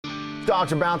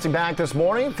Stocks are bouncing back this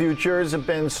morning. Futures have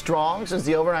been strong since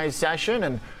the overnight session,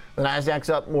 and the Nasdaq's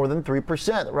up more than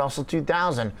 3%. The Russell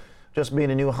 2000 just being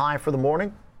a new high for the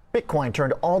morning. Bitcoin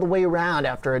turned all the way around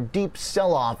after a deep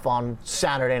sell-off on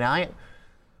Saturday night.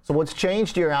 So what's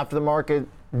changed here after the market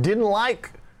didn't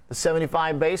like the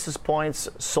 75 basis points,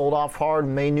 sold off hard,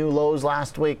 made new lows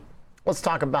last week? Let's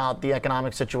talk about the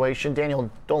economic situation. Daniel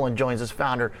Dolan joins us,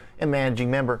 founder and managing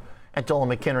member at Dolan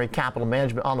McHenry Capital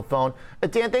Management, on the phone.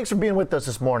 Dan, thanks for being with us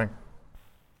this morning.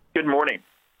 Good morning.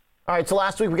 All right, so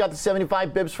last week we got the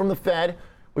 75 bips from the Fed.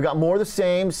 We got more of the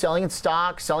same, selling in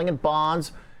stocks, selling in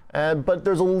bonds. But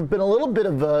there's been a little bit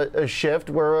of a shift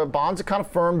where bonds have kind of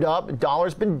firmed up. The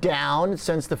dollar's been down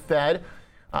since the Fed.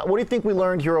 What do you think we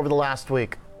learned here over the last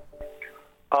week?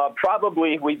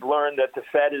 Probably we've learned that the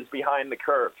Fed is behind the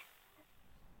curve.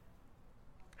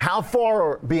 How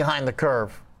far behind the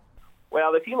curve?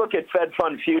 Well, if you look at Fed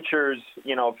fund futures,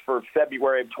 for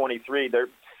February of 23, they're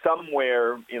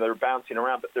somewhere, they're bouncing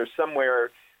around, but they're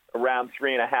somewhere around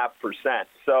 3.5%.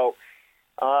 So,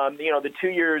 the 2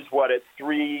 years, at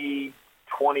 3.22,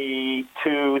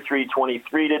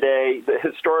 3.23 today. The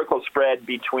historical spread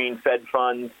between Fed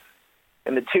funds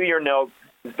and the 2-year note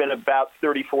has been about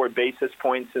 34 basis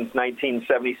points since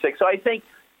 1976. So I think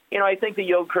the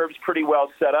yield curve's pretty well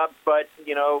set up, but,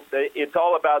 it's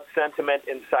all about sentiment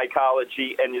and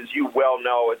psychology, and as you well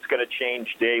know, it's going to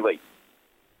change daily.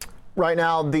 Right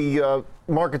now, the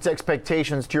market's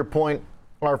expectations, to your point,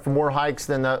 are for more hikes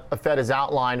than the Fed has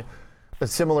outlined. A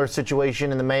similar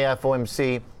situation in the May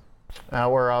FOMC,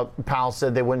 where Powell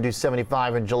said they wouldn't do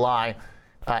 75 in July.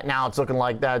 Now it's looking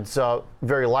like that's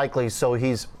very likely, so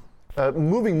he's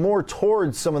moving more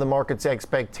towards some of the market's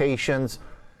expectations.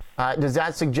 Does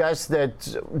that suggest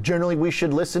that generally we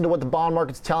should listen to what the bond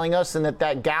market's telling us, and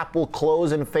that gap will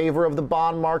close in favor of the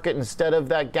bond market instead of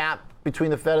that gap between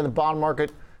the Fed and the bond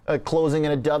market closing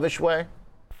in a dovish way?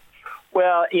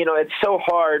 Well, it's so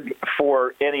hard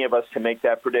for any of us to make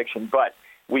that prediction, but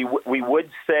we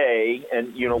would say,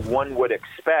 and, one would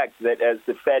expect that as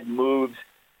the Fed moves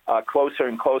closer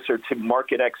and closer to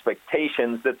market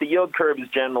expectations, that the yield curve is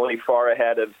generally far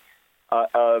ahead of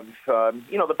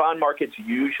the bond market's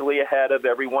usually ahead of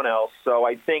everyone else. So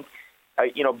I think,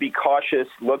 be cautious,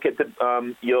 look at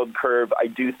the yield curve. I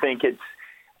do think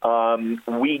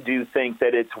we do think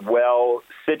that it's well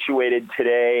situated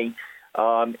today,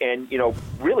 and,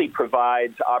 really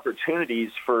provides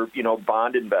opportunities for,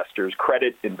 bond investors,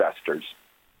 credit investors.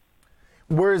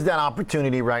 Where is that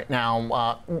opportunity right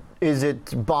now? Is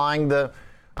it buying the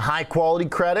high quality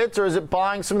credits, or is it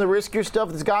buying some of the riskier stuff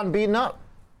that's gotten beaten up?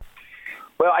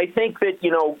 Well, I think that,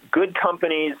 good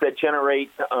companies that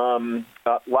generate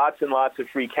lots and lots of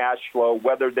free cash flow,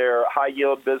 whether they're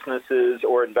high-yield businesses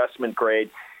or investment grade,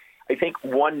 I think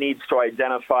one needs to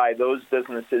identify those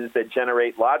businesses that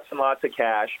generate lots and lots of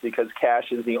cash, because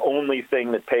cash is the only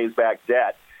thing that pays back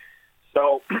debt.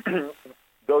 So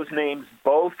those names,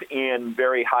 both in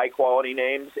very high-quality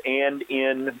names and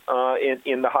in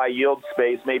the high-yield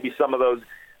space, maybe some of those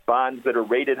bonds that are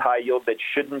rated high yield that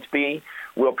shouldn't be,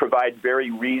 will provide very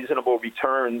reasonable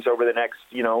returns over the next,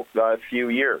 few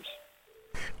years.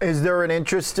 Is there an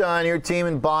interest in your team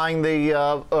in buying the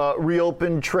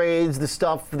reopened trades, the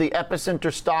stuff, the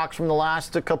epicenter stocks from the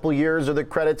last couple years, or the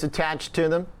credits attached to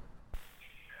them?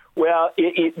 Well,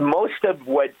 most of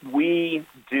what we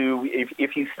do,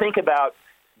 if you think about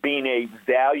being a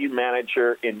value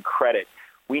manager in credit,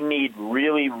 we need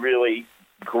really, really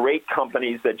great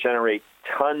companies that generate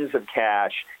tons of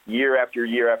cash year after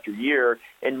year after year,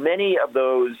 and many of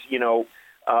those,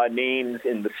 names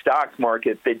in the stock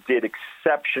market that did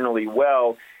exceptionally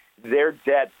well, their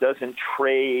debt doesn't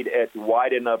trade at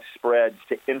wide enough spreads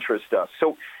to interest us.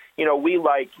 So, we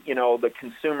like, the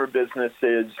consumer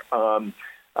businesses,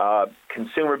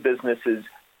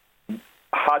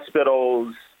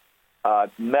 hospitals,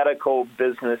 medical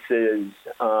businesses,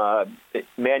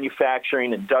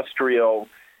 manufacturing, industrial,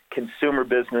 consumer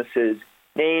businesses,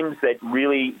 names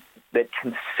that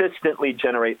consistently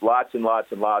generate lots and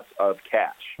lots and lots of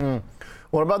cash.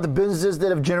 What about the businesses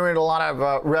that have generated a lot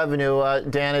of revenue?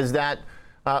 Dan, is that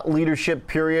leadership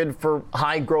period for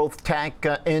high growth tech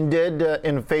ended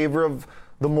in favor of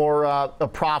the more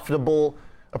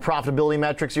profitability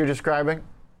metrics you're describing?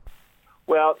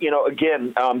 Well,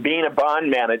 again, being a bond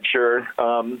manager,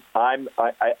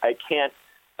 I can't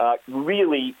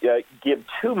really give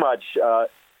too much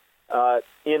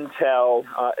intel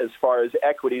as far as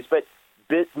equities, but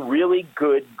really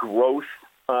good growth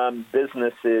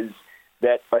businesses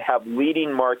that have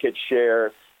leading market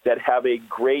share, that have a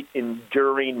great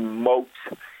enduring moat,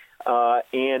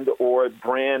 and or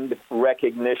brand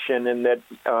recognition, and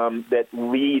that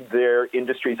lead their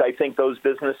industries. I think those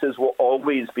businesses will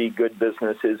always be good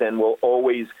businesses and will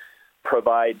always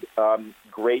provide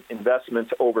great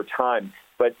investments over time.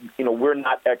 But we're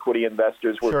not equity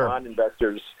investors; we're Sure. bond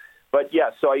investors. But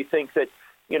yeah, so I think that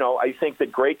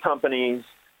great companies,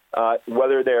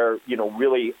 whether they're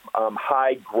really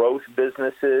high growth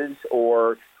businesses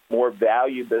or more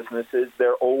value businesses,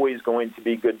 they're always going to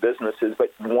be good businesses, but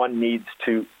one needs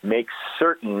to make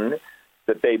certain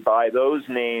that they buy those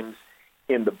names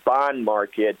in the bond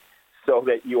market so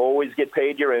that you always get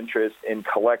paid your interest and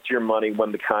collect your money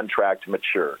when the contract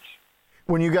matures.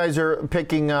 When you guys are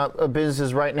picking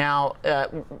businesses right now,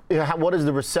 what is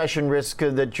the recession risk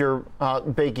that you're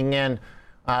baking in?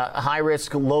 High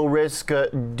risk, low risk?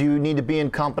 Do you need to be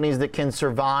in companies that can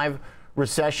survive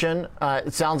recession?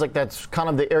 It sounds like that's kind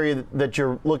of the area that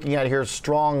you're looking at here,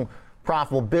 strong,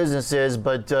 profitable businesses,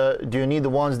 but do you need the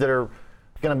ones that are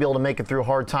going to be able to make it through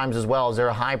hard times as well? Is there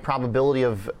a high probability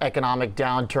of economic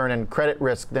downturn and credit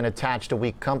risk then attached to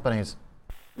weak companies?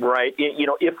 Right.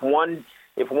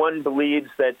 If one believes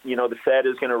that the Fed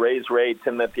is going to raise rates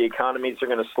and that the economies are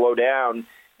going to slow down,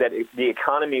 that the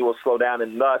economy will slow down,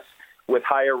 and thus with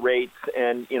higher rates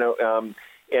and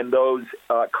those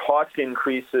cost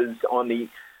increases on the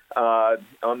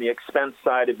expense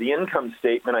side of the income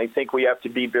statement, I think we have to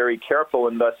be very careful.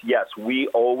 And thus, yes, we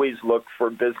always look for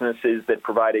businesses that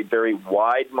provide a very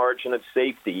wide margin of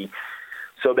safety,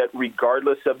 so that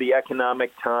regardless of the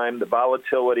economic time, the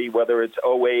volatility, whether it's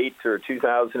 2008 or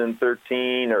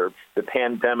 2013 or the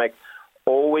pandemic,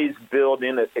 always build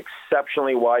in an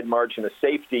exceptionally wide margin of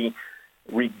safety.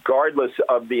 Regardless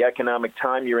of the economic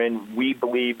time you're in, we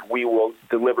believe we will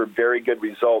deliver very good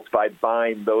results by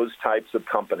buying those types of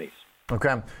companies.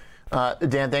 Okay.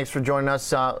 Dan, thanks for joining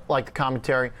us. Like the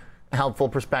commentary, helpful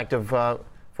perspective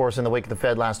for us in the wake of the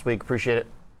Fed last week. Appreciate it.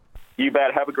 You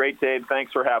bet. Have a great day, and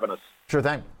thanks for having us. Sure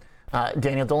thing.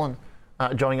 Daniel Dolan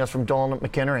joining us from Dolan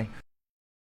McHenry.